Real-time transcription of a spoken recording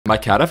My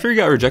cat after he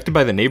got rejected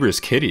by the neighbor's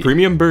kitty.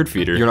 Premium bird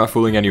feeder. You're not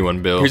fooling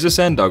anyone, Bill. Here's a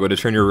sand doggo to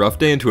turn your rough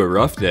day into a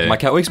rough day. My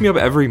cat wakes me up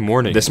every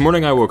morning. This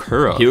morning I woke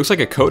her up. He looks like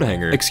a coat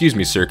hanger. Excuse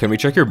me, sir, can we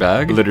check your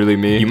bag? Literally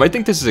me. You might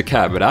think this is a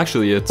cat, but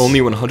actually it's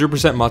only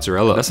 100%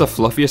 mozzarella. That's the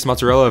fluffiest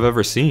mozzarella I've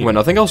ever seen. When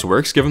nothing else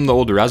works, give him the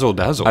old razzle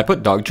dazzle. I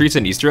put dog treats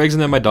and Easter eggs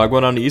and then my dog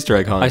went on an Easter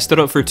egg hunt. I stood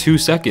up for 2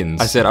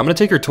 seconds. I said, I'm gonna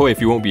take your toy if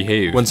you won't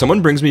behave. When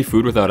someone brings me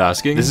food without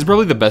asking, this is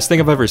probably the best thing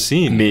I've ever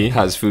seen. Me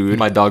has food.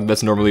 My dog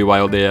that's normally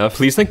wild AF.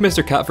 Please thank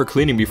Mr. Cat for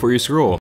cleaning before you scroll.